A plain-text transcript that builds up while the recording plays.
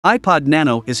Ipod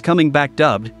Nano is coming back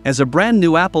dubbed as a brand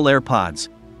new Apple AirPods.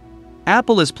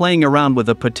 Apple is playing around with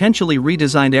a potentially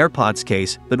redesigned AirPods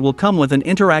case that will come with an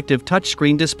interactive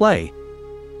touchscreen display.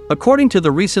 According to the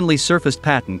recently surfaced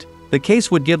patent, the case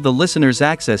would give the listeners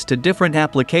access to different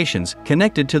applications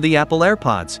connected to the Apple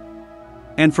AirPods.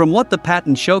 And from what the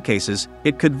patent showcases,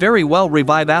 it could very well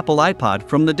revive Apple iPod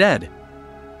from the dead.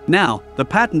 Now, the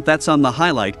patent that's on the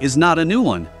highlight is not a new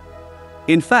one.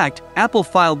 In fact, Apple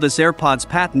filed this AirPods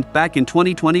patent back in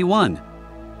 2021.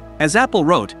 As Apple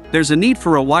wrote, there's a need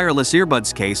for a wireless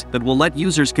earbuds case that will let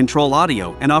users control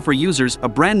audio and offer users a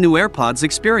brand new AirPods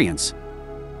experience.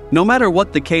 No matter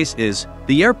what the case is,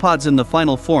 the AirPods in the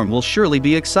final form will surely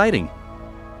be exciting.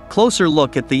 Closer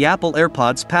look at the Apple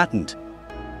AirPods patent.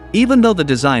 Even though the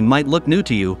design might look new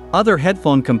to you, other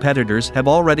headphone competitors have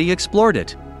already explored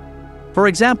it. For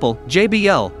example,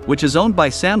 JBL, which is owned by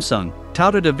Samsung,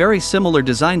 touted a very similar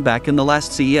design back in the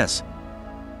last CES.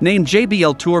 Named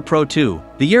JBL Tour Pro 2,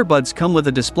 the earbuds come with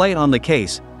a display on the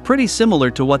case, pretty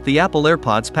similar to what the Apple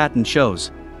AirPods patent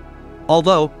shows.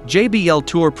 Although, JBL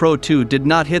Tour Pro 2 did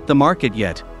not hit the market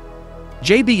yet.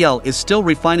 JBL is still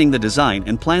refining the design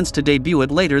and plans to debut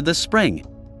it later this spring.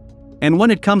 And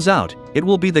when it comes out, it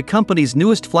will be the company's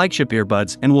newest flagship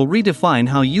earbuds and will redefine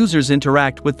how users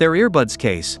interact with their earbuds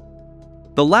case.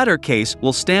 The latter case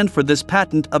will stand for this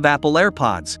patent of Apple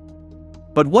AirPods.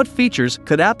 But what features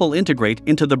could Apple integrate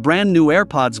into the brand new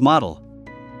AirPods model?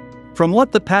 From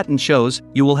what the patent shows,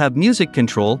 you will have music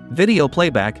control, video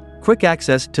playback, quick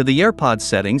access to the AirPods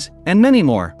settings, and many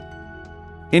more.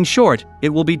 In short, it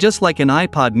will be just like an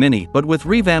iPod mini but with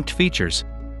revamped features.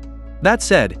 That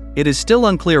said, it is still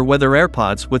unclear whether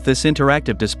AirPods with this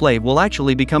interactive display will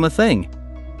actually become a thing.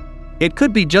 It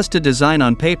could be just a design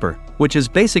on paper, which is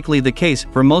basically the case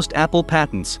for most Apple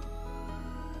patents.